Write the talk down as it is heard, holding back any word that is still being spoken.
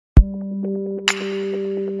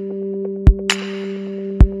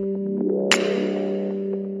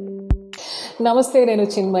నమస్తే, నేను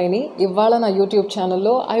చిన్మయిని. ఇవాళ నా యూట్యూబ్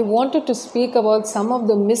ఛానల్లో I wanted to speak about some of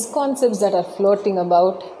the మిస్కాన్సెప్ట్స్ that are floating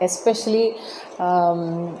about, especially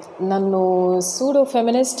నన్ను pseudo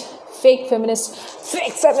feminist, fake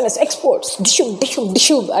feminist exports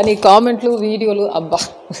డిషూబ్ అని కామెంట్లు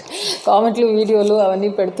వీడియోలు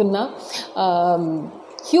అవన్నీ పెడుతున్నా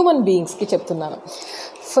హ్యూమన్ బీయింగ్స్కి చెప్తున్నాను.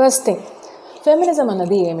 ఫస్ట్ థింగ్, ఫెమినిజం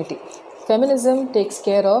అన్నది ఏమిటి? Feminism takes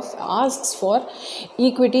care of, asks for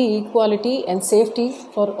equity, equality and safety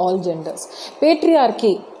for all genders.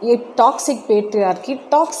 Patriarchy, a toxic patriarchy,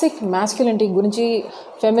 toxic masculinity గురించి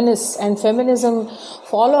ఫెమినిస్ట్ అండ్ ఫెమినిజం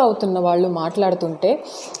ఫాలో అవుతున్న వాళ్ళు మాట్లాడుతుంటే,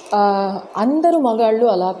 అందరూ మగాళ్ళు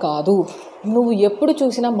అలా కాదు, నువ్వు ఎప్పుడు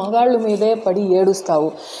చూసినా మగాళ్ళు మీదే పడి ఏడుస్తావు,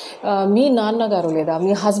 మీ నాన్నగారు లేదా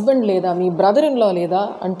మీ హస్బెండ్ లేదా మీ బ్రదర్ ఇన్ లా లేదా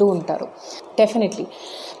అంటూ ఉంటారు. Definitely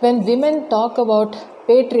when women talk about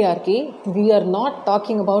patriarchy, we are not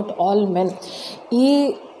talking about all men. ఈ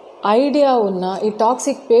ఐడియా ఉన్న, ఈ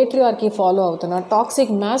టాక్సిక్ పేట్రియార్కీ ఫాలో అవుతున్నా,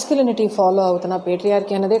 టాక్సిక్ మ్యాస్కులినిటీ ఫాలో అవుతున్నా,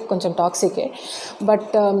 పేట్రియార్కీ అనేది కొంచెం టాక్సికే,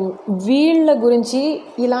 బట్ వీళ్ళ గురించి,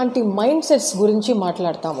 ఇలాంటి మైండ్ సెట్స్ గురించి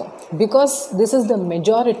మాట్లాడతాము. Because this is the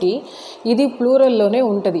majority. ఇది ప్లూరల్లోనే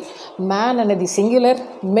ఉంటుంది. మ్యాన్ అనేది సింగ్యులర్,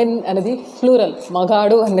 మెన్ అనేది ప్లూరల్,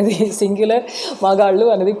 మగాడు అనేది సింగ్యులర్, మగాళ్ళు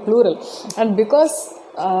అనేది ప్లూరల్. అండ్ బికాస్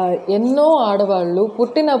ఎన్నో ఆడవాళ్ళు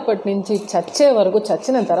పుట్టినప్పటి నుంచి చచ్చే వరకు,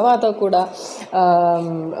 చచ్చిన తర్వాత కూడా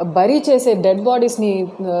బరీ చేసే డెడ్ బాడీస్ని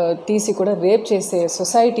తీసి కూడా రేప్ చేసే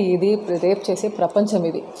సొసైటీ ఇది, రేప్ చేసే ప్రపంచం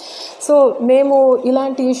ఇది. సో మేము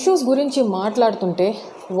ఇలాంటి ఇష్యూస్ గురించి మాట్లాడుతుంటే,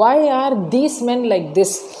 why are these men like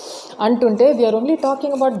this అంటుంటే, we are only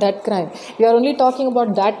talking about that crime, we are only talking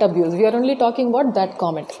about that abuse, we are only talking about that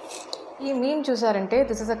comment. ఈ మీమ్ చూసారంటే,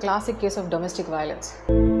 this is a classic case of domestic violence.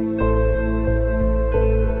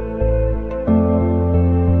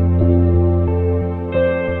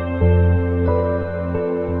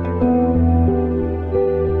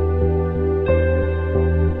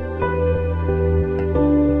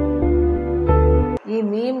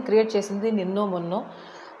 Create చేసింది నిన్నో మొన్నో.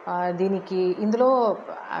 దీనికి ఇందులో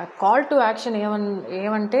call to action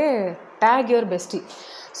ఏమంటే tag your bestie.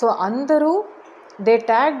 So అందరూ they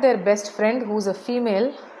tag their best friend whose a female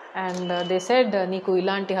and they said నీకు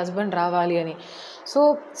ఇలాంటి హస్బెండ్ రావాలి అని. So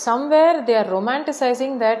somewhere they are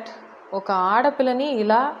రొమాంటిసైజింగ్ that ఒక ఆడపిల్లని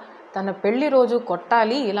ఇలా తన పెళ్లి రోజు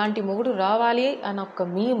కొట్టాలి, ఇలాంటి మొగుడు రావాలి అని ఒక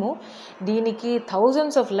మీము. దీనికి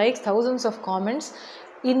thousands of likes, thousands of comments.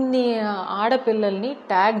 ఇన్ని ఆడపిల్లల్ని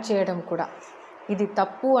ట్యాగ్ చేయడం కూడా ఇది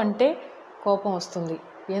తప్పు అంటే కోపం వస్తుంది.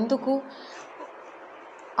 ఎందుకు?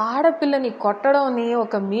 ఆడపిల్లని కొట్టడంని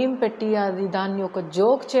ఒక మీమ్ పెట్టి దాన్ని ఒక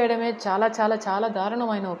జోక్ చేయడమే చాలా చాలా చాలా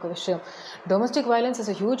దారుణమైన ఒక విషయం. Domestic violence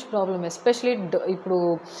is a huge problem. Especially ఇప్పుడు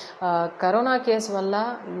కరోనా కేసు వల్ల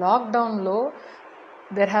లాక్డౌన్లో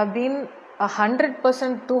there have been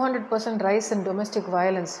 100%, 200% rice in domestic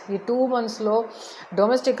violence. ఈ 2 monthsలో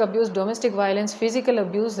domestic abuse, domestic violence, physical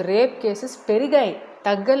abuse, rape cases పెరిగాయి,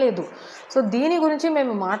 తగ్గలేదు. సో దీని గురించి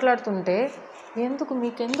మేము మాట్లాడుతుంటే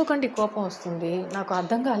మీకెందుకండి కోపం వస్తుంది? నాకు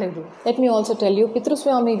అర్థం కాలేదు. Let me also tell you,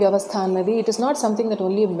 పితృస్వామి వ్యవస్థ అన్నది it is not something that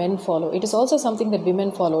only men follow, it is also something that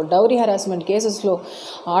women follow. Dowry harassment కేసెస్లో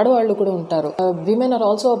ఆడవాళ్ళు కూడా ఉంటారు. Women are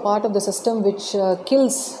also a part of the system which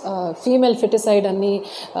kills. Female ఫిటిసైడ్ అన్ని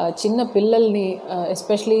చిన్న పిల్లల్ని,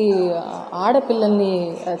 especially ఆడపిల్లల్ని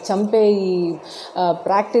చంపే ఈ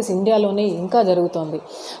ప్రాక్టీస్ ఇండియాలోనే ఇంకా జరుగుతోంది.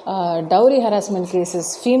 Dowry harassment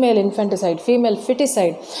cases, female ఇన్ఫెంటిసైడ్, female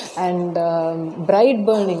ఫిటిసైడ్ and braid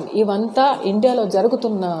burning, ఇవంతా ఇండియాలో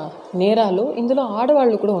జరుగుతున్న నేరాలు. ఇందులో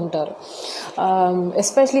ఆడవాళ్ళు కూడా ఉంటారు.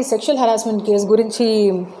 Especially sexual harassment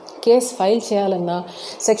case file చేయాలన్నా,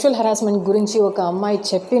 సెక్షువల్ హెరాస్మెంట్ గురించి ఒక అమ్మాయి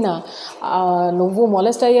చెప్పినా, నువ్వు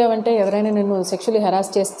మొలెస్ట్ అయ్యావంటే, ఎవరైనా నిన్ను సెక్షువల్లీ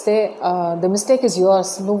హెరాస్ చేస్తే ద మిస్టేక్ ఇస్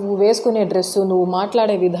యువర్స్. నువ్వు వేసుకునే డ్రెస్సు, నువ్వు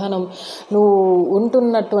మాట్లాడే విధానం,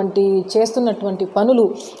 నువ్వు చేస్తున్నటువంటి పనులు,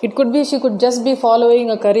 it could be she could just be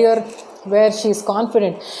following a career where she is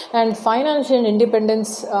confident. And financial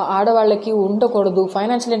independence ఆడవాళ్ళకి ఉండకూడదు.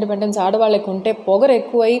 ఫైనాన్షియల్ ఇండిపెండెన్స్ ఆడవాళ్ళకి ఉంటే పొగరు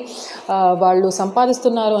ఎక్కువై, వాళ్ళు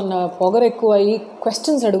సంపాదిస్తున్నారు అన్న పొగరు ఎక్కువై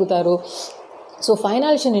క్వశ్చన్స్ అడుగుతారు. సో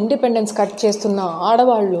ఫైనాన్షియల్ ఇండిపెండెన్స్ కట్ చేస్తున్న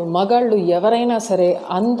ఆడవాళ్ళు, మగాళ్ళు ఎవరైనా సరే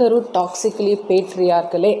అందరూ టాక్సిక్లీ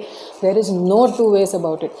పేట్రియార్కలే. there is no two ways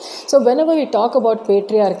about it. So whenever we talk about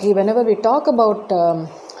patriarchy, whenever we talk about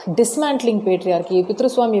dismantling patriarchy,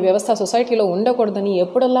 పితృస్వామి వ్యవస్థ సొసైటీలో ఉండకూడదని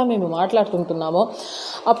ఎప్పుడల్లా మేము మాట్లాడుతుంటున్నామో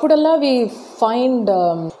అప్పుడల్లా వి ఫైండ్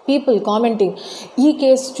పీపుల్ కామెంటింగ్, ఈ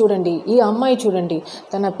కేసు చూడండి, ఈ అమ్మాయి చూడండి,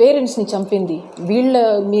 తన పేరెంట్స్ని చంపింది,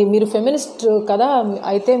 మీరు ఫెమినిస్ట్ కదా,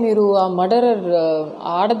 అయితే మీరు ఆ మర్డరర్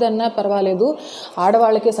ఆడదన్నా పర్వాలేదు,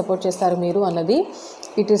 ఆడవాళ్ళకే సపోర్ట్ చేస్తారు మీరు అన్నది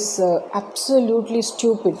ఇట్ ఈస్ అబ్సల్యూట్లీ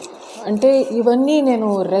స్టూపిడ్. అంటే ఇవన్నీ నేను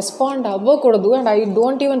రెస్పాండ్ అవ్వకూడదు, and I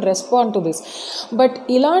don't even respond to this. But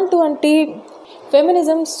ఇలాంటి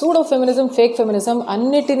feminism, pseudo feminism, fake feminism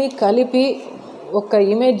అన్నిటినీ కలిపి ఒక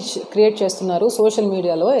ఇమేజ్ క్రియేట్ చేస్తున్నారు సోషల్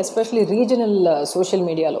మీడియాలో, ఎస్పెషలీ రీజనల్ సోషల్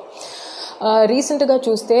మీడియాలో. రీసెంట్గా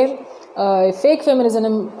చూస్తే ఫేక్ ఫెమినిజం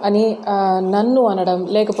అని నన్ను అనడం,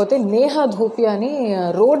 లేకపోతే నేహా ధూపి అని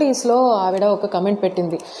రోడీస్లో ఆవిడ ఒక కమెంట్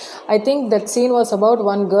పెట్టింది. I think that scene was about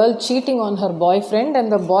one girl cheating on her boy friend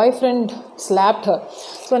and the boy friend slapped her.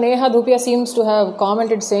 So Neha Dhupia seems to have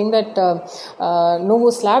commented saying that నువ్వు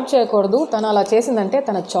స్లాప్ చేయకూడదు, తను అలా చేసిందంటే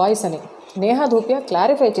తన చాయిస్ అని. నేహా ధూపియా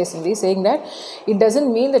క్లారిఫై చేసింది saying that it doesn't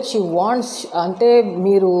mean that she wants, అంటే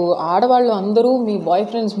మీరు ఆడవాళ్ళు అందరూ మీ బాయ్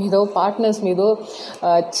ఫ్రెండ్స్ మీదో పార్ట్నర్స్ మీదో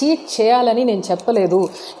చీట్ చేయాలని నేను చెప్పలేదు.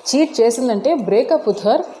 చీట్ చేసిందంటే breakup with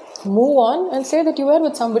her, move on and say that you are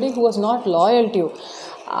with somebody who was not loyal to you.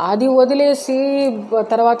 అది వదిలేసి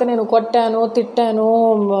తర్వాత నేను కొట్టాను, తిట్టాను,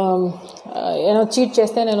 చీట్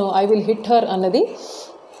చేస్తే నేను ఐ విల్ హిట్ హర్ అన్నది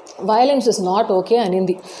వైలెన్స్ ఇస్ నాట్ ఓకే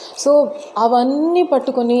అనింది. సో అవన్నీ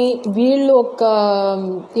పట్టుకొని వీళ్ళు ఒక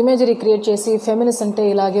ఇమేజరీ క్రియేట్ చేసి ఫెమినిస్ట్ అంటే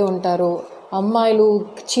ఇలాగే ఉంటారు, అమ్మాయిలు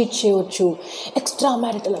చీట్ చేయవచ్చు, ఎక్స్ట్రా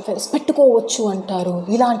మ్యారిటల్ అఫైర్స్ పెట్టుకోవచ్చు అంటారు,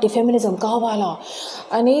 ఇలాంటి ఫెమినిజం కావాలా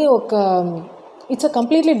అని ఒక it's a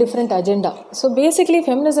completely different agenda. So basically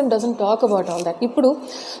feminism doesn't talk about all that. ఇప్పుడు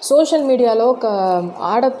సోషల్ మీడియాలో ఒక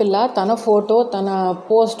ఆడపిల్ల తన ఫోటో, తన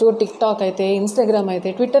పోస్టు, టిక్టాక్ అయితే, ఇన్స్టాగ్రామ్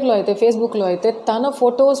అయితే, ట్విట్టర్లో అయితే, ఫేస్బుక్లో అయితే తన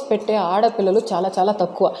ఫొటోస్ పెట్టే ఆడపిల్లలు చాలా చాలా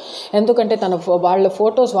తక్కువ. ఎందుకంటే వాళ్ళ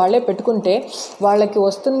ఫొటోస్ వాళ్ళే పెట్టుకుంటే వాళ్ళకి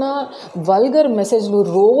వస్తున్న వల్గర్ మెసేజ్లు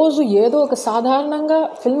రోజు ఏదో ఒక సాధారణంగా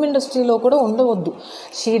ఫిల్మ్ ఇండస్ట్రీలో కూడా ఉండవద్దు.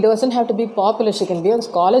 She doesn't have to be popular, she can be a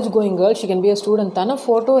college going girl, she can be a student. తన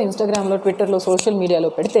ఫోటో ఇన్స్టాగ్రామ్లో, ట్విట్టర్లో, సోషల్ మీడియాలో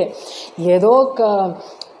పెడితే ఏదో ఒక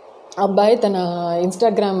అబ్బాయి తన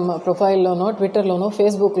ఇన్స్టాగ్రామ్ ప్రొఫైల్లోనో, ట్విట్టర్లోనో,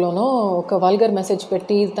 ఫేస్బుక్లోనో ఒక వల్గర్ మెసేజ్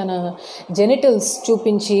పెట్టి తన జెనిటల్స్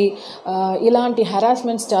చూపించి ఇలాంటి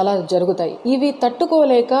హెరాస్మెంట్స్ చాలా జరుగుతాయి. ఇవి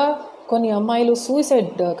తట్టుకోలేక కొన్ని అమ్మాయిలు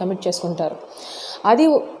సూసైడ్ కమిట్ చేసుకుంటారు. అది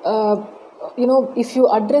if you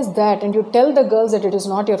address that and you tell the girls that it is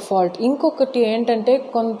not your fault. ఇంకొకటి ఏంటంటే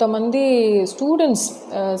కొంతమంది students,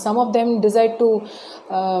 some of them decide to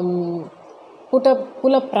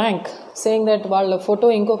pull a prank saying that వాళ్ళ ఫోటో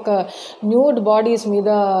ఇంకొక న్యూడ్ బాడీస్ మీద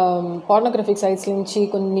పోర్నోగ్రఫిక్ sites నుంచి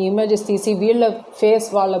కొన్ని ఇమేజెస్ తీసి వీళ్ళ ఫేస్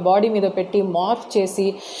వాళ్ళ బాడీ మీద పెట్టి మార్ఫ్ చేసి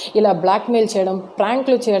ఇలా బ్లాక్మెయిల్ చేయడం,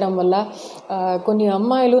 ప్రాంక్లు చేయడం వల్ల కొన్ని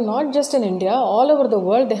అమ్మాయిలు not just in India, all over the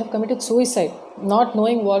world they have committed suicide not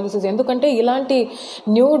knowing what this is. ఎందుకంటే ఇలాంటి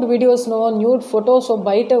న్యూడ్ వీడియోస్నో, న్యూడ్ ఫొటోస్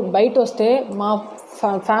బయట వస్తే మా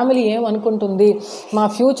ఫ్యామిలీ ఏమనుకుంటుంది, మా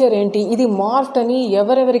ఫ్యూచర్ ఏంటి, ఇది మార్ఫ్ట్ అని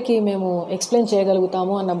ఎవరెవరికి మేము ఎక్స్ప్లెయిన్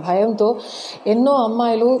చేయగలుగుతాము అన్న భయంతో ఎన్నో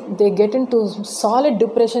అమ్మాయిలు they get in to solid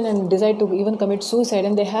depression and decide to even commit suicide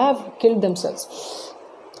and they have killed themselves.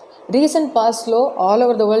 Recent పాస్ట్లో all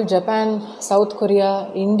over the world, Japan, south Korea,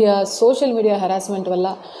 India social media harassment వల్ల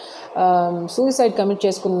సూసైడ్ కమిట్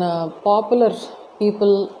చేసుకున్న popular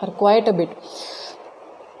people are quite a bit.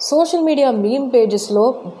 Social media meme పేజెస్లో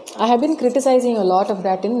I have been criticising a lot of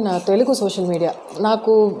that in Telugu social media.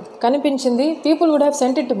 నాకు కనిపించింది people would have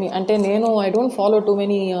sent it to me. అంటే I don't follow too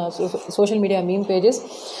many social media meme pages.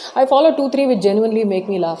 I follow 2-3 which genuinely make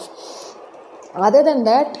me laugh. Other then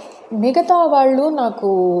that మిగతా వాళ్ళు నాకు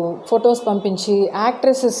photos పంపించి,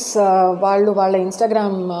 actresses వాళ్ళు వాళ్ళ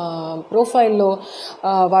Instagram ప్రొఫైల్లో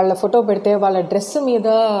వాళ్ళ ఫోటో పెడితే వాళ్ళ డ్రెస్ మీద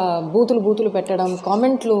బూతులు పెట్టడం,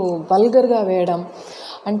 కామెంట్లు వల్గర్గా వేయడం.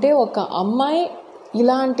 అంటే ఒక అమ్మాయి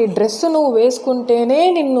ఇలాంటి డ్రెస్సు నువ్వు వేసుకుంటేనే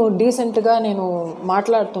నిన్ను డీసెంట్గా నేను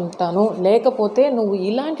మాట్లాడుతుంటాను, లేకపోతే నువ్వు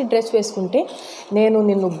ఇలాంటి డ్రెస్ వేసుకుంటే నేను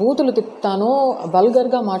నిన్ను బూతులు తిప్పుతాను,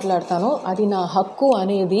 వల్గర్గా మాట్లాడతాను, అది నా హక్కు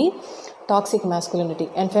అనేది toxic masculinity.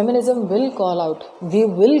 And feminism will call out, we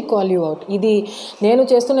will call you out. ఇది నేను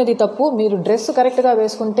చేస్తున్నది తప్పు, మీరు డ్రెస్ కరెక్ట్గా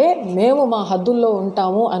వేసుకుంటే మేము మా హద్దుల్లో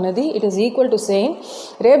ఉంటాము అన్నది it is equal to saying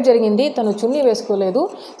rape జరిగింది, తను చున్నీ వేసుకోలేదు,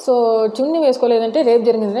 సో చున్నీ వేసుకోలేదంటే రేప్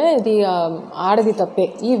జరిగిందంటే ఇది ఆడది తప్పే.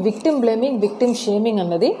 ఈ విక్టిమ్ బ్లేమింగ్, విక్టిమ్ షేమింగ్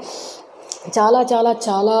అన్నది చాలా చాలా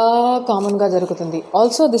చాలా కామన్గా జరుగుతుంది.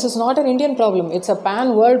 Also this is not an Indian problem, it's a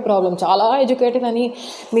pan world problem. చాలా ఎడ్యుకేటెడ్ అని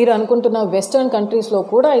మీరు అనుకుంటున్న వెస్టర్న్ కంట్రీస్లో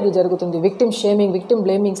కూడా ఇది జరుగుతుంది. Victim shaming, victim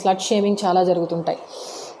blaming, slut shaming చాలా జరుగుతుంటాయి.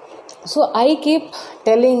 So I keep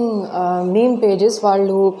telling meme pages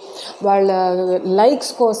వాళ్ళ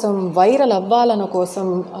లైక్స్ కోసం, వైరల్ అవ్వాలన్న కోసం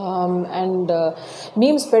అండ్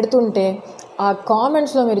మీమ్స్ పెడుతుంటే ఆ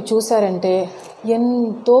కామెంట్స్లో మీరు చూసారంటే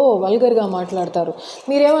ఎంతో వల్గర్గా మాట్లాడతారు.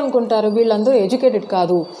 మీరేమనుకుంటారు, వీళ్ళందరూ ఎడ్యుకేటెడ్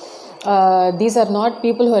కాదు, these are not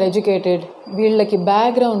people who are educated, వీళ్ళకి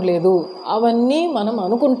బ్యాక్గ్రౌండ్ లేదు, అవన్నీ మనం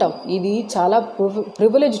అనుకుంటాం. ఇది చాలా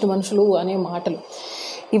ప్రివిలేజ్డ్ మనుషులు అనే మాటలు.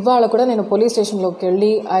 ఇవాళ కూడా నేను పోలీస్ స్టేషన్లోకి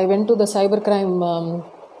వెళ్ళి I went to the cyber crime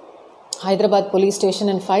Hyderabad police station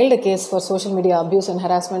and filed a case for social media abuse and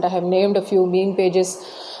harassment. I have named a few meme pages.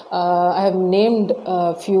 I have named a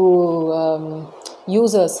few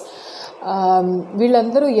users.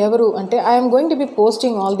 వీళ్ళందరూ ఎవరు అంటే I am going to be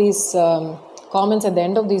posting all these comments at the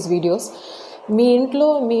end of these videos. మీ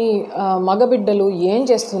ఇంట్లో మీ మగబిడ్డలు ఏం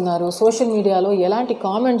చేస్తున్నారు, social మీడియాలో ఎలాంటి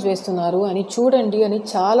comments వేస్తున్నారు అని చూడండి అని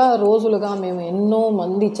చాలా రోజులుగా మేము ఎన్నో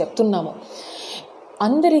మంది చెప్తున్నాము.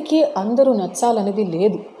 అందరికీ అందరూ నచ్చాలనేది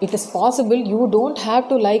లేదు. It is possible. You don't have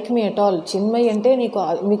to like me at all. Chinmayi అంటే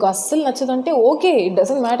మీకు అస్సలు నచ్చదంటే okay, it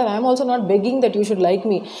doesn't matter. I'm also not begging that you should like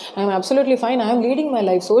me. I'm absolutely fine. I'm leading my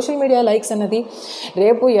life. Social media likes అన్నది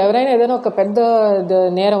రేపు ఎవరైనా ఏదైనా ఒక పెద్ద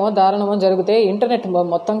నేరమో దారుణమో జరిగితే ఇంటర్నెట్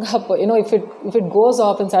మొత్తంగా if it goes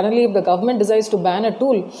off and suddenly if the government decides to ban a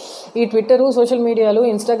tool, ఈ Twitter, social మీడియాలు,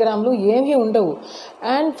 ఇన్స్టాగ్రామ్లు ఏమీ ఉండవు.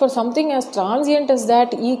 And for something as transient as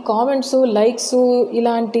that, ఈ కామెంట్స్, లైక్స్,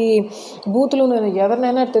 ఇలాంటి బూతులు నేను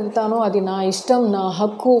ఎవరినైనా తిడతానో అది నా ఇష్టం, నా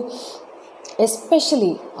హక్కు.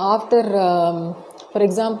 Especially after for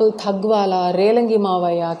example థగ్వాలా, Relangi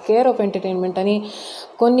మావయ్య, కేర్ ఆఫ్ ఎంటర్టైన్మెంట్ అని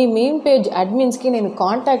కొన్ని మీమ్ పేజ్ అడ్మిన్స్కి నేను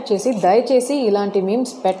కాంటాక్ట్ చేసి దయచేసి ఇలాంటి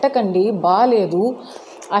మీమ్స్ పెట్టకండి, బాగాలేదు.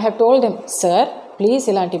 I have told them, sir please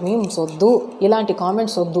ఇలాంటి మీమ్స్ వద్దు, ఇలాంటి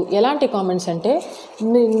కామెంట్స్ వద్దు. ఎలాంటి కామెంట్స్ అంటే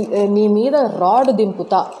నీ మీద రాడ్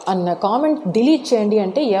దింపుతా అన్న కామెంట్ డిలీట్ చేయండి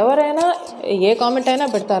అంటే ఎవరైనా ఏ కామెంట్ అయినా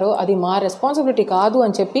పెడతారో అది మా రెస్పాన్సిబిలిటీ కాదు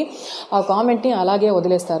అని చెప్పి ఆ కామెంట్ని అలాగే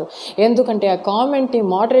వదిలేస్తారు. ఎందుకంటే ఆ కామెంట్ని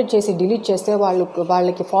మోడరేట్ చేసి డిలీట్ చేస్తే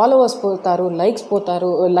వాళ్ళకి ఫాలోవర్స్ పోతారు,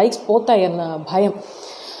 లైక్స్ పోతాయి అన్న భయం.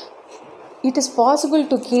 It is possible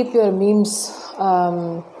to keep your memes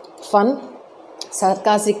fun,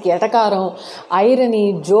 సర్కాసిక్, ఎటకారం, irony,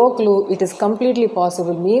 జోక్లు. It is completely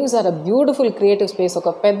possible. Memes are a beautiful creative space. ఒక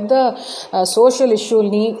పెద్ద సోషల్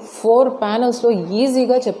ఇష్యూని 4 panelsలో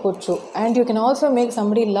ఈజీగా చెప్పొచ్చు. And you can also make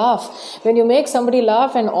somebody laugh. When you make somebody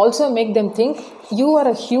laugh and also make them think, you are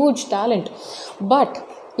a huge talent. But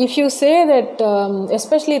if you say that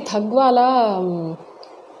especially థగ్వాలా,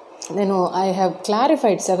 నేను I have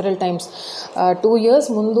clarified several times. 2 years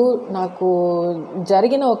ముందు నాకు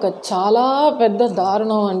జరిగిన ఒక చాలా పెద్ద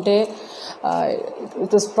దారుణం అంటే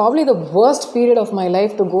it was probably the worst period of my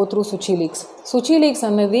life to go through Suchi leaks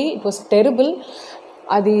అన్నది ఇట్ వాస్ టెరిబుల్.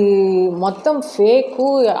 అది మొత్తం fake.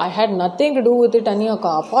 I had nothing to do with it అని ఒక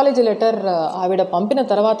అపాలజీ లెటర్ ఆవిడ పంపిన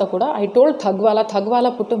తర్వాత కూడా I told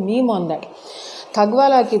థగ్వాలా put meme on that.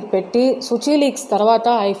 థగ్వాలాకి పెట్టి సుచి లీక్స్ తర్వాత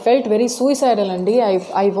ఐ ఫెల్ట్ వెరీ సూసైడల్ అండి.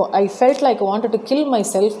 I felt like wanted to kill my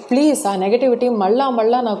self. Please ఆ నెగటివిటీ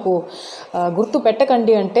మళ్ళా నాకు గుర్తు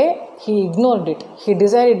పెట్టకండి అంటే he ignored it. He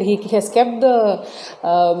decided, he has kept the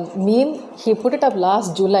meme. He put it up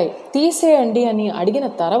last July. తీసేయండి అని అడిగిన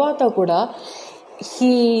తర్వాత కూడా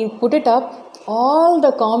he put it up. All the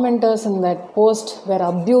commenters in that post were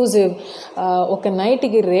abusive. ఒక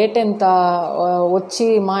నైట్కి రేట్ ఎంత, వచ్చి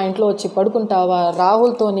మా ఇంట్లో వచ్చి పడుకుంటావా,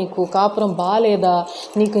 రాహుల్తో నీకు కాపురం బాగాలేదా,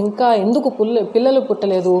 నీకు ఇంకా ఎందుకు పిల్లలు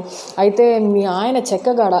పుట్టలేదు, అయితే మీ ఆయన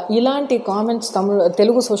చెక్కగాడ, ఇలాంటి కామెంట్స్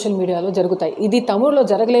తెలుగు సోషల్ మీడియాలో జరుగుతాయి. ఇది తమిళ్లో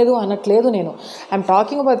జరగలేదు అనట్లేదు నేను. I'm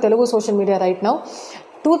talking about Telugu social media right now.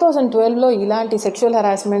 2012లో ఇలాంటి sexual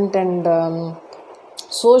harassment and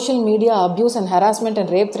social media abuse and harassment and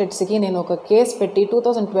rape థ్రెట్స్కి నేను ఒక కేసు పెట్టి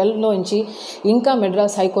 2012లో నుంచి ఇంకా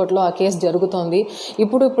మెడ్రాస్ హైకోర్టులో ఆ కేసు జరుగుతోంది.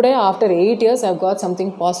 ఇప్పుడే after 8 years I got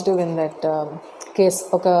something positive in that case.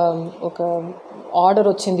 ఒక ఆర్డర్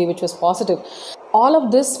వచ్చింది which was positive. All of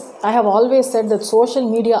this I have always said that social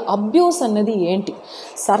media abuse అన్నది ఏంటి,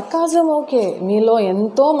 సర్కాజం ఓకే, మీలో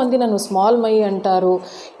ఎంతోమంది నన్ను స్మాల్ మై అంటారు.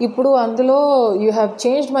 ఇప్పుడు అందులో you have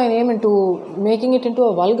changed my name into making it into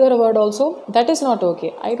a vulgar word also. That is not okay.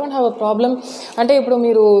 I don't have a problem. అంటే ఇప్పుడు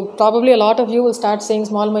మీరు probably lot of you will start saying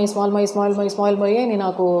small my అని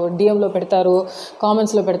నాకు డిఎంలో పెడతారు,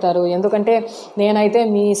 కామెంట్స్లో పెడతారు. ఎందుకంటే నేనైతే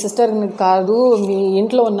మీ సిస్టర్ని కాదు, మీ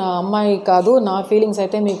ఇంట్లో ఉన్న అమ్మాయి కాదు, నా ఫీలింగ్స్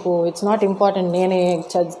అయితే మీకు ఇట్స్ నాట్ ఇంపార్టెంట్. నేనే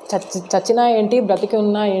చచ్చినా ఏంటి, బ్రతికి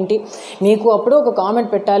ఉన్నా ఏంటి, మీకు అప్పుడు ఒక కామెంట్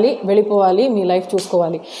పెట్టాలి, వెళ్ళిపోవాలి, మీ లైఫ్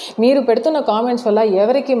చూసుకోవాలి. మీరు పెడుతున్న కామెంట్స్ వల్ల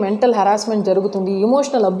ఎవరికి మెంటల్ హెరాస్మెంట్ జరుగుతుంది,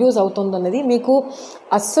 ఇమోషనల్ అబ్యూస్ అవుతుంది అన్నది మీకు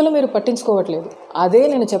అస్సలు మీరు పట్టించుకోవట్లేదు. అదే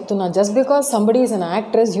నేను చెప్తున్నా. Just because somebody is an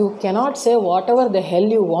actress you cannot say what ever the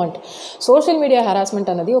hell you want. Social media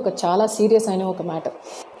harassment అనేది ఒక చాలా సీరియస్ అయిన ఒక matter.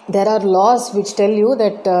 There are loss which tell you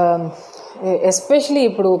that especially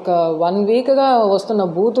ఇప్పుడు ఒక 1 weekగా వస్తున్న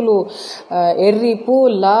బూతులు, ఎర్రి పూ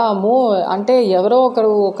లాము అంటే ఎవరో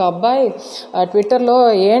ఒక అబ్బాయి ట్విట్టర్లో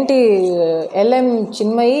ఏంటి ఎల్ఎం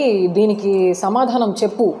చిన్మయి దీనికి సమాధానం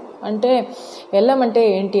చెప్పు అంటే ఎల్ఎం అంటే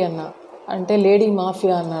ఏంటి అన్న, అంటే లేడీ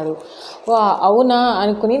మాఫియా అన్నాడు. ఓ అవునా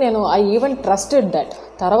అనుకుని నేను ఐ ఈవెన్ ట్రస్టెడ్ దట్.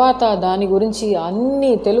 తర్వాత దాని గురించి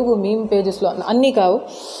అన్ని తెలుగు మీమ్ పేజెస్లో, అన్నీ కావు,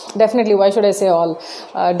 definitely why should I say all,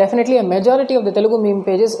 definitely a majority of the Telugu meme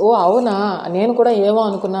pages ఓ అవునా నేను కూడా ఏమో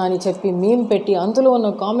అనుకున్నా అని చెప్పి మీమ్ పెట్టి అందులో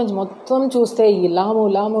ఉన్న కామెంట్స్ మొత్తం చూస్తే ఈ లాము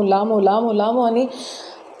లాము లాము లాము లాము అని,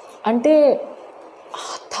 అంటే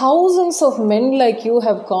thousands of men like you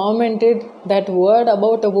have commented that word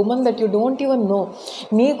about a woman that you don't even know.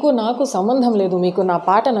 మీకు నాకు సంబంధం లేదు. మీకు నా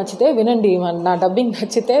పాట నచ్చితే వినండి, నా డబ్బింగ్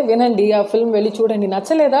నచ్చితే వినండి, ఆ ఫిల్మ్ వెళ్ళి చూడండి,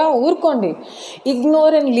 నచ్చలేదా ఊరుకోండి,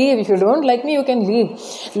 ignore and leave. If you don't like me you can leave.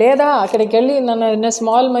 లేదా అక్కడికి వెళ్ళి నన్ను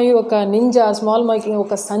స్మాల్ మై ఒక నింజా, స్మాల్ మైకి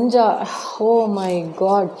ఒక సంజా, ఓ మై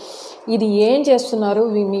గాడ్, ఇది ఏం చేస్తున్నారు?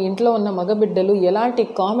 మీ ఇంట్లో ఉన్న మగబిడ్డలు ఎలాంటి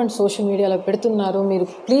కామెంట్స్ సోషల్ మీడియాలో పెడుతున్నారు, మీరు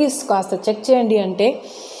ప్లీజ్ కాస్త చెక్ చేయండి అంటే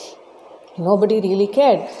nobody really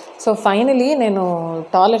cared. So finally నేను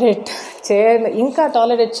ఇంకా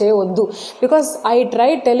టాలరేట్ చేయవద్దు, because I try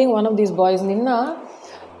telling one of these boys. నిన్న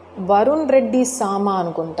వరుణ్ రెడ్డి సామా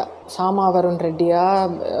అనుకుంటా, సామా Varun రెడ్డియా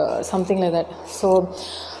something like that. So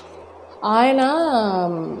ఆయన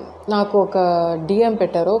నాకు ఒక డిఎం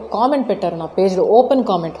పెట్టారు, కామెంట్ పెట్టారు నా పేజ్లో, ఓపెన్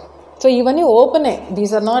కామెంట్. సో ఇవన్నీ ఓపెనే,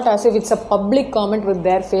 these are not as if it's a public comment with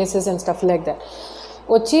their faces and stuff like that.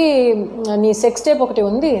 వచ్చి నీ సెక్స్ టేప్ ఒకటి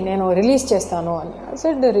ఉంది నేను రిలీజ్ చేస్తాను అని.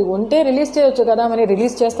 సెడ్ ఉంటే రిలీజ్ చేయొచ్చు కదా, మరి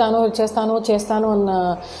రిలీజ్ చేస్తాను అన్న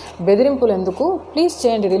బెదిరింపులు ఎందుకు, ప్లీజ్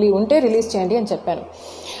చేయండి, ఉంటే రిలీజ్ చేయండి అని చెప్పాను.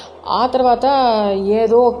 ఆ తర్వాత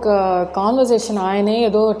ఏదో ఒక కాన్వర్జేషన్ ఆయనే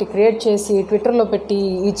ఏదో ఒకటి క్రియేట్ చేసి ట్విట్టర్లో పెట్టి,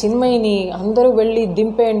 ఈ చిన్మయిని అందరూ వెళ్ళి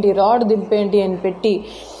దింపేయండి, రాడ్ దింపేయండి అని పెట్టి,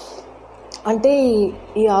 అంటే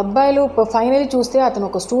ఈ అబ్బాయిలు ఫైనలీ చూస్తే అతను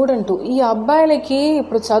ఒక స్టూడెంటు, ఈ అబ్బాయిలకి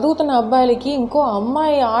ఇప్పుడు చదువుతున్న అబ్బాయిలకి ఇంకో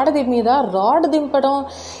అమ్మాయి ఆడది మీద రాడ్ దింపడం,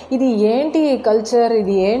 ఇది ఏంటి కల్చర్,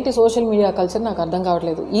 ఇది ఏంటి సోషల్ మీడియా కల్చర్, నాకు అర్థం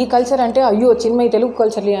కావట్లేదు. ఈ కల్చర్ అంటే అయ్యో చిన్మయి తెలుగు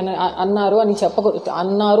కల్చర్ అన్నారు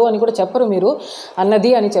అని కూడా చెప్పరు, మీరు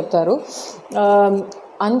అన్నది అని చెప్తారు.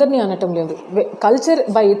 అందరినీ అనటం లేదు. Culture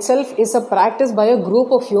by it self is a practice by a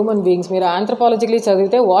group of human beings. మీరు ఆంథ్రోపాలజికలీ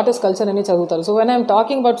చదివితే వాట్ ఈస్ కల్చర్ అని చదువుతారు. So when I'm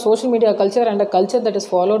talking about social media culture and a culture that is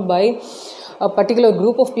followed by a particular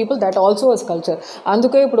group of people, that also is culture.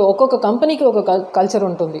 అందుకే ఇప్పుడు ఒక్కొక్క కంపెనీకి ఒక culture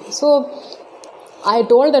ఉంటుంది. So I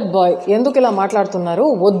told that boy, ఎందుకు ఇలా మాట్లాడుతున్నారు,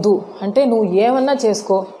 వద్దు అంటే నువ్వు ఏమన్నా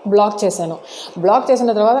చేసుకో. బ్లాక్ చేశాను. బ్లాక్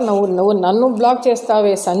చేసిన తర్వాత నువ్వు నన్ను బ్లాక్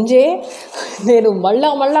చేస్తావే సంజయ్, నేను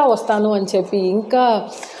మళ్ళా వస్తాను అని చెప్పి ఇంకా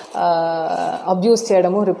అబ్యూస్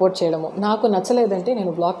చేయడము, రిపోర్ట్ చేయడము. నాకు నచ్చలేదంటే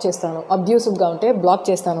నేను బ్లాక్ చేస్తాను, అబ్యూసివ్గా ఉంటే బ్లాక్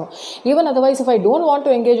చేస్తాను. Even otherwise if I don't want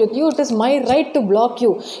to engage with you, it is my right to black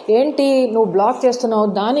you. ఏంటి నువ్వు బ్లాక్ చేస్తున్నావు,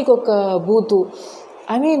 దానికి ఒక బూతు,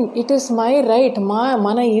 I mean it is my right.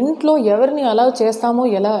 మన ఇంట్లో ఎవరిని అలౌ చేస్తామో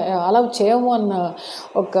అలౌ చేయము అన్న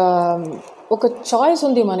ఒక చాయిస్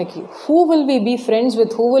ఉంది మనకి. Who will be friends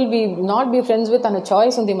with, who will be not be friends with అన్న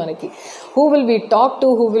చాయిస్ ఉంది మనకి. Who will be talk to,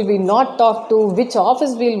 who will be not talk to, which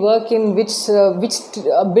office will work in, which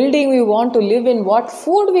building we want to live in, what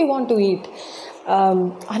food we want to eat,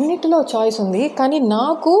 అన్నిటిలో choice ఉంది. కానీ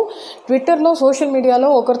నాకు ట్విట్టర్లో social మీడియాలో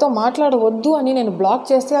ఒకరితో మాట్లాడవద్దు అని నేను black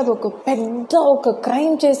చేస్తే అది ఒక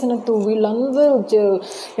క్రైమ్ చేసినట్టు,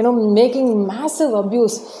 వీళ్ళందరూ మేకింగ్ మ్యాసివ్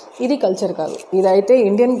అబ్యూస్. ఇది కల్చర్ కాదు. ఇదైతే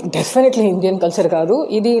డెఫినెట్లీ ఇండియన్ కల్చర్ కాదు.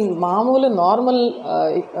 ఇది మామూలు normal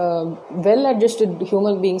well adjusted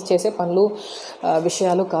human beings చేసే పనులు,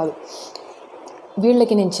 విషయాలు కాదు.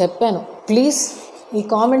 వీళ్ళకి నేను చెప్పాను, ప్లీజ్ ఈ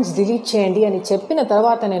కామెంట్స్ డిలీట్ చేయండి అని చెప్పిన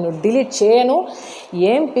తర్వాత నేను డిలీట్ చేయను,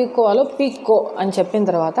 ఏం పీక్కోవాలో పీక్కో అని చెప్పిన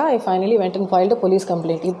తర్వాత I finally went and filed police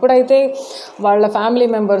complaint. ఇప్పుడైతే వాళ్ళ ఫ్యామిలీ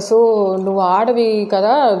మెంబర్సు, నువ్వు ఆడది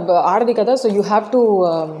కదా so you have to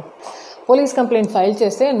police complaint file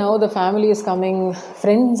చేస్తే, now the family is coming,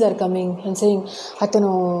 friends are coming and saying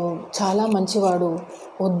అతను చాలా మంచివాడు,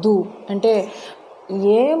 వద్దు అంటే.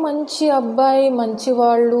 ఏ మంచి అబ్బాయి,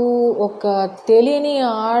 మంచివాళ్ళు ఒక తెలియని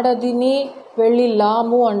ఆడదిని వెళ్ళి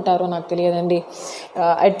లాము అంటారో నాకు తెలియదండి.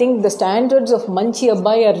 I think the standards of మంచి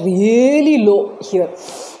అబ్బాయి ఆర్ రియలీ లో here.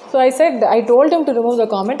 So I told him to remove the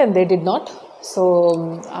comment and they did not. So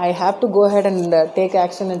I have to go ahead and take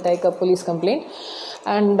action and take a police complaint.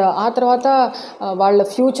 And ఆ తర్వాత వాళ్ళ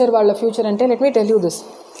future అంటే let me tell you this.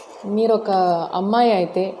 మీరు ఒక అమ్మాయి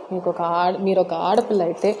అయితే, మీరు ఒక ఆడపిల్ల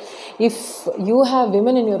అయితే, if you have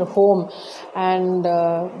women in your home and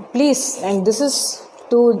please, and this is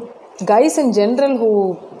to guys in general who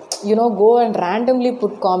go and randomly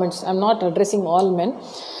put comments, I'm not addressing all men.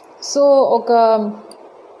 So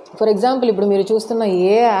for example ఇప్పుడు మీరు చూస్తున్న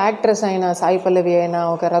ఏ యాక్ట్రెస్ అయినా, సాయి పల్లవి అయినా,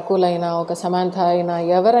 ఒక రకుల్ అయినా, ఒక సమాంథ అయినా,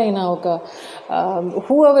 ఎవరైనా, ఒక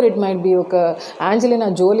who ever it might be, ఒక యాంజలినా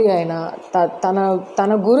జోలీ అయినా, తన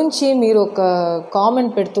గురించి మీరు ఒక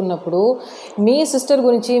కామెంట్ పెడుతున్నప్పుడు మీ సిస్టర్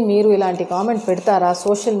గురించి మీరు ఇలాంటి కామెంట్ పెడతారా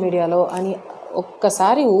సోషల్ మీడియాలో అని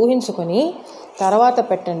ఒక్కసారి ఊహించుకొని తర్వాత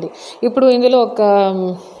పెట్టండి. ఇప్పుడు ఇందులో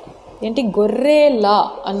గొర్రెలా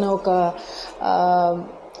అన్న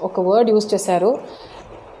ఒక వర్డ్ యూజ్ చేశారు.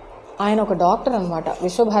 ఆయన ఒక డాక్టర్ అనమాట,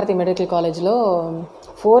 విశ్వభారతి మెడికల్ కాలేజ్లో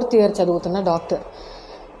 4th ఇయర్ చదువుతున్న డాక్టర్.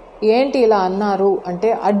 ఏంటి ఇలా అన్నారు అంటే,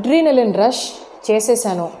 అడ్రినలిన్ రష్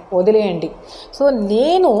చేసేసాను, వదిలేయండి. సో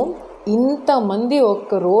నేను ఇంతమంది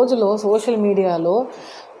ఒక్క రోజులో సోషల్ మీడియాలో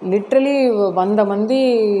లిటరలీ 100 మంది,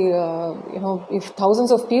 if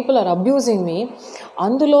thousands of people are abusing మీ,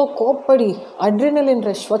 అందులో కోప్పడి అడ్రినలిన్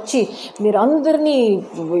రష్ వచ్చి మీరు అందరినీ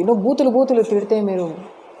బూతులు తిడితే మీరు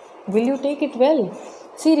will you take it well?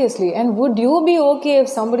 Seriously. And would you be okay if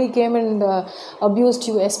somebody came and abused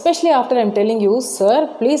you, especially after I'm telling you, sir,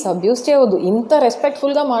 please abuse చేయవద్దు, ఇంత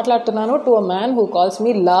రెస్పెక్ట్ఫుల్గా మాట్లాడుతున్నాను to a man who calls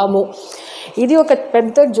మీ లాము. ఇది ఒక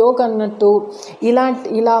పెద్ద జోక్ అన్నట్టు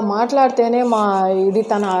ఇలా మాట్లాడితేనే ఇది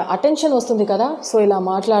తన అటెన్షన్ వస్తుంది కదా, సో ఇలా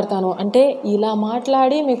మాట్లాడతాను అంటే, ఇలా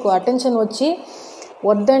మాట్లాడి మీకు అటెన్షన్ వచ్చి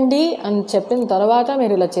వద్దండి అని చెప్పిన తర్వాత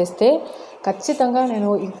మీరు ఇలా చేస్తే ఖచ్చితంగా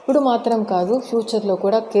నేను ఇప్పుడు మాత్రం కాదు, ఫ్యూచర్లో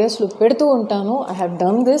కూడా కేసులు పెడుతూ ఉంటాను. I have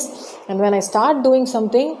done this and when I start doing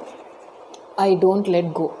something I don't let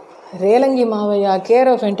go. Relangi మావయ్య, కేర్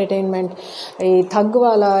ఆఫ్ ఎంటర్టైన్మెంట్, ఈ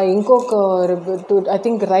థగ్వాల, ఇంకొక I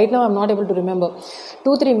think right now I'm not able to remember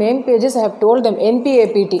 2-3 main pages I have told them,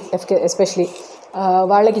 NPAPT especially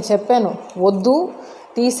వాళ్ళకి చెప్పాను, వద్దు,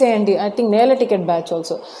 తీసేయండి. I think నేల ticket batch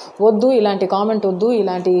also, వద్దు, ఇలాంటి కామెంట్ వద్దు,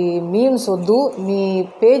 ఇలాంటి మీమ్స్ వద్దు, మీ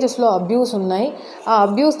పేజెస్లో అబ్యూస్ ఉన్నాయి, ఆ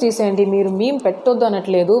అబ్యూస్ తీసేయండి. మీరు మీమ్ పెట్టొద్దు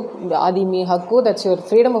అనట్లేదు, అది మీ హక్కు, that's your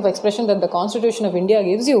freedom of expression that the constitution of India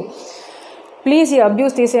gives you. Please ఈ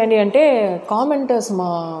అబ్యూస్ తీసేయండి అంటే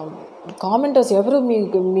కామెంటర్స్ ఎవరు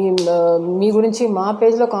మీ గురించి మా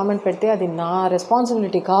పేజ్లో కామెంట్ పెడితే అది నా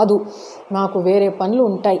రెస్పాన్సిబిలిటీ కాదు, నాకు వేరే పనులు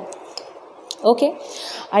ఉంటాయి. ఓకే,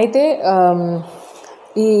 అయితే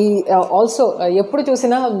ఆల్సో ఎప్పుడు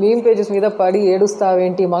చూసినా మీమ్ పేజెస్ మీద పడి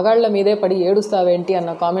ఏడుస్తావేంటి, మగాళ్ళ మీదే పడి ఏడుస్తావేంటి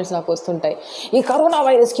అన్న కామెంట్స్ నాకు వస్తుంటాయి. ఈ కరోనా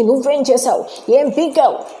వైరస్కి నువ్వేం చేసావు, ఏం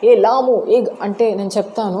పీకావు, ఏ లాము అంటే నేను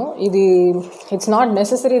చెప్తాను, ఇది it's not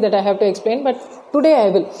necessary that I have to explain, but today I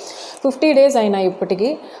will. 50 days అయినా ఇప్పటికీ,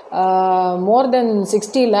 more than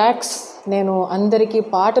 60 lakhs నేను అందరికీ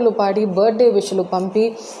పాటలు పాడి బర్త్డే విష్లు పంపి,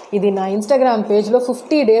 ఇది నా ఇన్స్టాగ్రామ్ పేజ్లో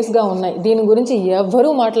 50 daysగా ఉన్నాయి. దీని గురించి ఎవ్వరూ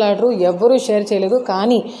మాట్లాడరు, ఎవ్వరూ షేర్ చేయలేదు.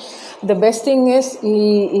 కానీ ద బెస్ట్ థింగ్ ఇస్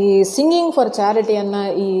ఈ సింగింగ్ ఫర్ చారిటీ అన్న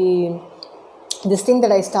this thing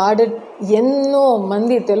that I started, ఎన్నో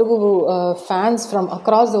మంది Telugu fans from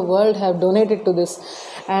across the world have donated to this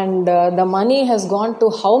and the money has gone to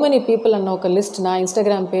how many people అన్న ఒక list నా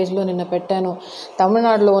Instagram పేజ్లో నిన్న పెట్టాను.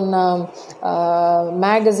 తమిళనాడులో ఉన్న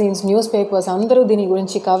మ్యాగజైన్స్, న్యూస్ పేపర్స్ అందరూ దీని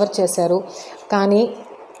గురించి కవర్ చేశారు. కానీ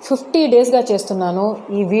 50 daysగా చేస్తున్నాను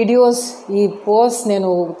ఈ వీడియోస్, ఈ పోస్ట్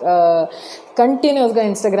నేను కంటిన్యూస్గా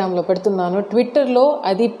ఇన్స్టాగ్రామ్లో పెడుతున్నాను. ట్విట్టర్లో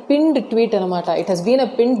అది పిన్డ్ ట్వీట్ అనమాట. It has been a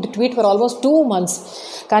pinned tweet for almost 2 months.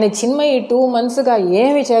 కానీ చిన్మయి 2 monthsగా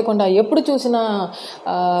ఏమీ చేయకుండా ఎప్పుడు చూసినా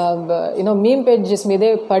మీమ్ పేజెస్ మీదే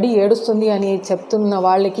పడి ఏడుస్తుంది అని చెప్తున్న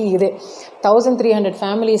వాళ్ళకి ఇదే 1300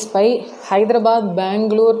 families పై హైదరాబాద్,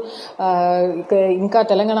 బెంగళూరు, ఇంకా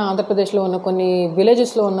తెలంగాణ, ఆంధ్రప్రదేశ్లో ఉన్న కొన్ని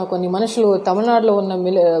విలేజెస్లో ఉన్న కొన్ని మనుషులు, తమిళనాడులో ఉన్న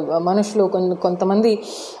మనుషులు, కొంతమంది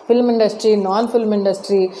film industry, non film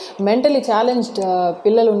industry, mentally challenged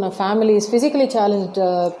పిల్లలు ఉన్న ఫ్యామిలీస్, ఫిజికలీ ఛాలెంజ్డ్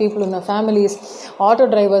పీపుల్ ఉన్న families, auto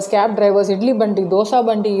drivers, cab drivers, idli బండి, దోశ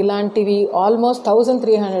బండి, ఇలాంటివి ఆల్మోస్ట్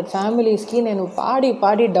 1300 familiesకి నేను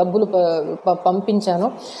పాడి డబ్బులు పంపించాను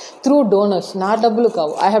త్రూ డోనర్స్. నా డబ్బులు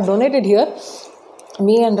కావు. I have donated here.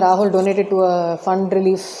 Me and Rahul donated to a fund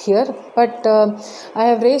relief here, but I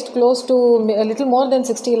have raised close to a little more than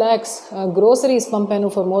 60 lakhs. Groceries pampanu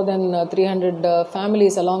for more than 300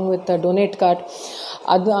 families along with a donate card.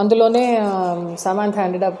 Andulone Samantha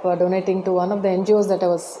ended up donating to one of the NGOs that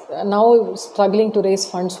I was now struggling to raise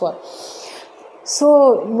funds for. So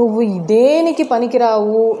నువ్వు దేనికి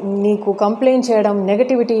పనికిరావు, నీకు complaint చేయడం,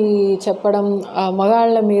 negativity చెప్పడం,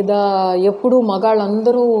 మగాళ్ళ మీద ఎప్పుడూ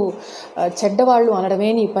మగాళ్ళందరూ చెడ్డవాళ్ళు అనడమే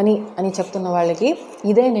నీ పని అని చెప్తున్న వాళ్ళకి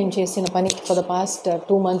ఇదే నేను చేసిన పని ఫర్ ద పాస్ట్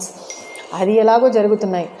 2 months. అది ఎలాగో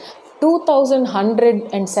జరుగుతున్నాయి.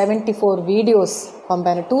 2174 వీడియోస్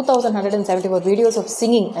పంపాను. 2174 videos of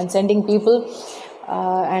singing and sending people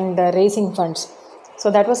and racing funds. So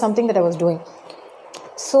that was something that I was doing.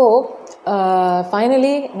 So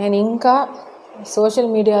finally నేను ఇంకా సోషల్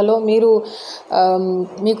మీడియాలో మీరు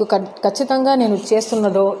మీకు ఖచ్చితంగా నేను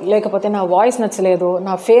చేస్తున్నదో లేకపోతే నా వాయిస్ నచ్చలేదు,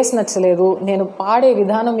 నా ఫేస్ నచ్చలేదు, నేను పాడే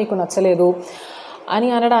విధానం మీకు నచ్చలేదు అని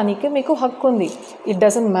అనడానికి మీకు హక్కు ఉంది. It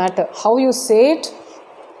doesn't matter. How you say it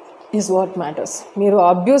is what matters. మీరు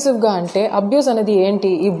అబ్యూసివ్గా అంటే అబ్యూస్ అనేది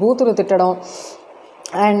ఏంటి? ఈ బూతులు తిట్టడం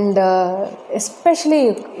అండ్ ఎస్పెషలీ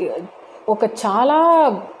ఒక చాలా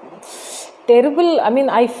terrible,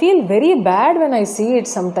 I feel very bad when I see it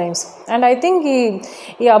sometimes. And I think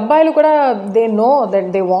ఈ అబ్బాయిలు కూడా they know that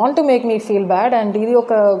they want to make me feel bad, and ఇది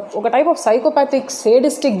ఒక type of psychopathic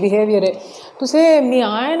సేడిస్టిక్ బిహేవియరే. To say మీ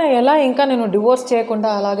ఆయన ఎలా ఇంకా నేను డివోర్స్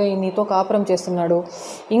చేయకుండా అలాగే నీతో కాపురం చేస్తున్నాడు,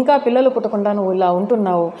 ఇంకా పిల్లలు పుట్టకుండా నువ్వు ఇలా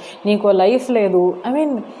ఉంటున్నావు, నీకు లైఫ్ లేదు.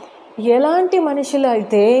 ఎలాంటి మనుషులు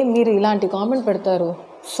అయితే మీరు ఇలాంటి కామెంట్ పెడతారు?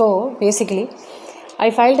 So basically I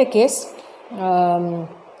filed a case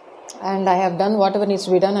and I have done whatever needs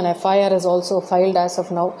to be done, and FIR is also filed as of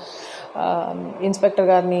now. Inspector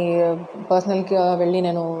గారిని పర్సనల్గా వెళ్ళి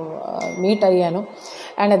నేను మీట్ అయ్యాను.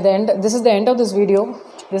 And at the end, this is the end of this video.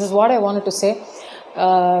 This is what I wanted to say.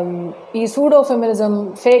 ఈ pseudo feminism,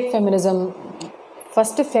 fake feminism,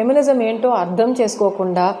 first feminism ఏంటో అర్థం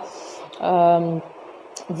చేసుకోకుండా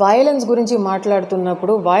violence గురించి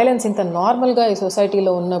మాట్లాడుతున్నప్పుడు, వైలెన్స్ ఇంత నార్మల్గా ఈ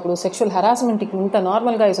సొసైటీలో ఉన్నప్పుడు, సెక్షువల్ హెరాస్మెంట్ ఇంత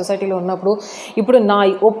నార్మల్గా ఈ సొసైటీలో ఉన్నప్పుడు, ఇప్పుడు నా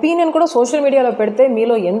ఒపీనియన్ కూడా సోషల్ మీడియాలో పెడితే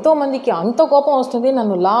మీలో ఎంతోమందికి అంత కోపం వస్తుంది.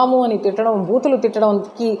 నన్ను లాము అని తిట్టడం, బూతులు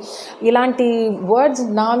తిట్టడంకి, ఇలాంటి వర్డ్స్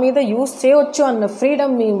నా మీద యూజ్ చేయవచ్చు అన్న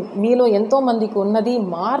ఫ్రీడమ్ మీలో ఎంతోమందికి ఉన్నది.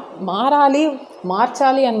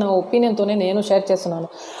 మార్చాలి అన్న ఒపీనియన్తోనే నేను షేర్ చేస్తున్నాను.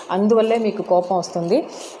 అందువల్లే మీకు కోపం వస్తుంది.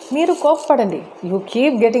 మీరు కోపపడండి. You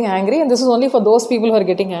keep getting angry, and this is only for those people who are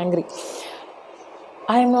getting angry.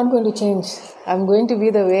 I am not going to change. I am going to be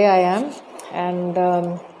the way I am, and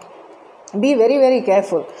be very, very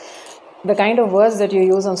careful. The kind of words that you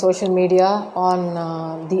use on social media, on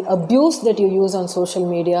the abuse that you use on social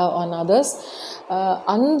media on others.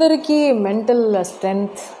 Andariki mental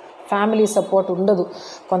strength, family support ఉండదు.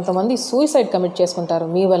 కొంతమంది suicide commit చేసుకుంటారు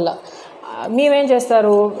మీ వల్ల. మేమేం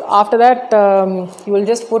చేస్తారు, after that you will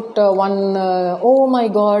just put one oh my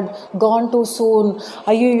God gone two soon,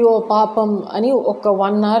 అయ్యో పాపం అని ఒక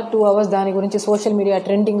 1 hour 2 hours దాని గురించి సోషల్ మీడియా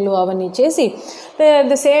ట్రెండింగ్లు అవన్నీ చేసి,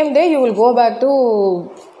 the same day you will go back to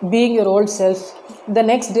being your old self. The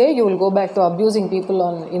next day you will go back to abusing people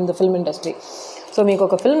in the film industry. So మీకు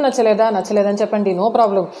ఒక film నచ్చలేదని చెప్పండి, no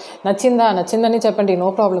problem. నచ్చిందని చెప్పండి, no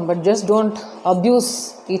problem. But just don't abuse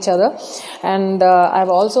each other. And I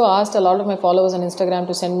have also asked a lot of my followers on Instagram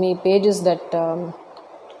to send me pages that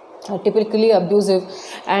typically abusive,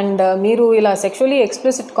 and మీరు ఇలా sexually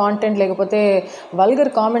explicit content లేకపోతే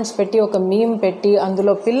vulgar comments పెట్టి ఒక meme పెట్టి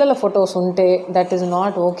అందులో పిల్లల photos ఉంటే that is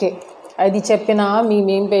not okay. అది చెప్పిన మీ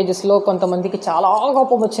మీమ్ పేజెస్లో కొంతమందికి చాలా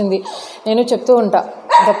కోపం వచ్చింది. నేను చెప్తూ ఉంటా,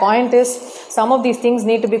 the point is some of these things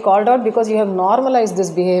need to be called out because you have normalise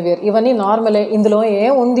this behaviour. ఇవన్నీ నార్మలే, ఇందులో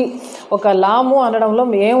ఏముంది, ఒక లాము అనడంలో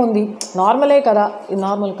ఏముంది, నార్మలే కదా. ఇది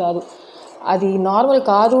నార్మల్ కాదు. అది నార్మల్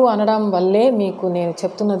కాదు అనడం వల్లే మీకు నేను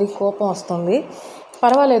చెప్తున్నది కోపం వస్తుంది.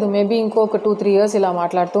 పర్వాలేదు, మేబీ ఇంకొక 2-3 years ఇలా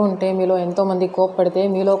మాట్లాడుతూ ఉంటే, మీలో ఎంతోమంది కోప్పడితే,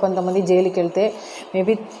 మీలో కొంతమంది జైలుకి వెళ్తే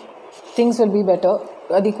maybe things will be better.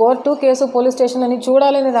 అది కోర్టు కేసు, పోలీస్ స్టేషన్ అని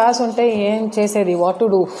చూడాలని రాసి ఉంటే ఏం చేసేది, what to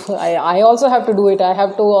do. I also have to do it. I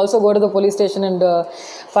have to also go to the police station and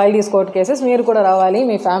file these court cases. మీరు కూడా రావాలి,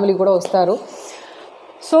 మీ ఫ్యామిలీ కూడా వస్తారు.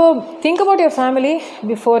 So think about your family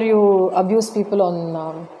before you abuse people on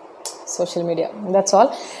social media. That's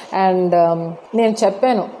all. And నేను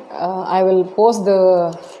చెప్పాను, I will post the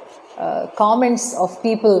comments off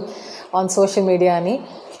people on social media అని.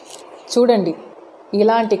 చూడండి,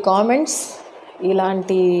 ఇలాంటి కామెంట్స్,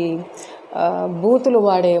 ఇలాంటి బూతులు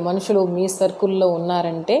వాడే మనుషులు మీ సర్కిల్లో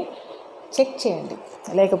ఉన్నారంటే చెక్ చేయండి.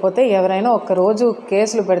 లేకపోతే ఎవరైనా ఒక్కరోజు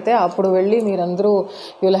కేసులు పెడితే అప్పుడు వెళ్ళి మీరందరూ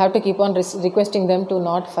you will have to keep on requesting them to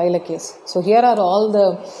not file a case. So here are all the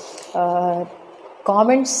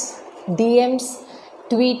comments, DMs,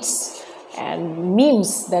 tweets and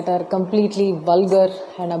memes that are completely vulgar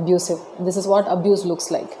and abusive. This is what abuse looks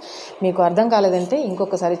like. మీకు అర్థం కాలేదంటే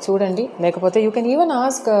ఇంకొకసారి చూడండి. లేకపోతే you can even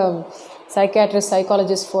ask psychiatrist,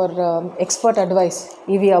 psychologist for expert advice.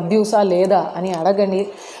 ఇవి అబ్యూసా లేదా అని అడగండి.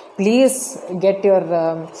 Please get your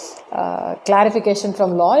clarification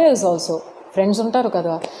from lawyers also. Friends ఉంటారు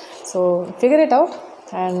కదా, so figure it out.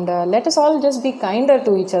 And let us all just be kinder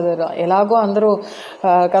to each other. ఎలాగో అందరూ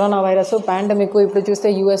corona virus, pandemic, ఇప్పుడు చూస్తే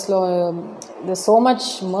యూఎస్లో so much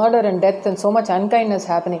murder and death and so much unkindness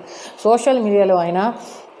happening. Social మీడియాలో అయినా,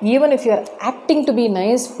 even if you are acting to be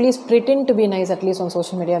nice, please pretend to be nice at least on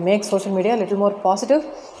social media. Make social media a little more positive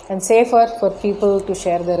and safer for people to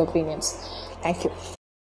share their opinions. Thank you.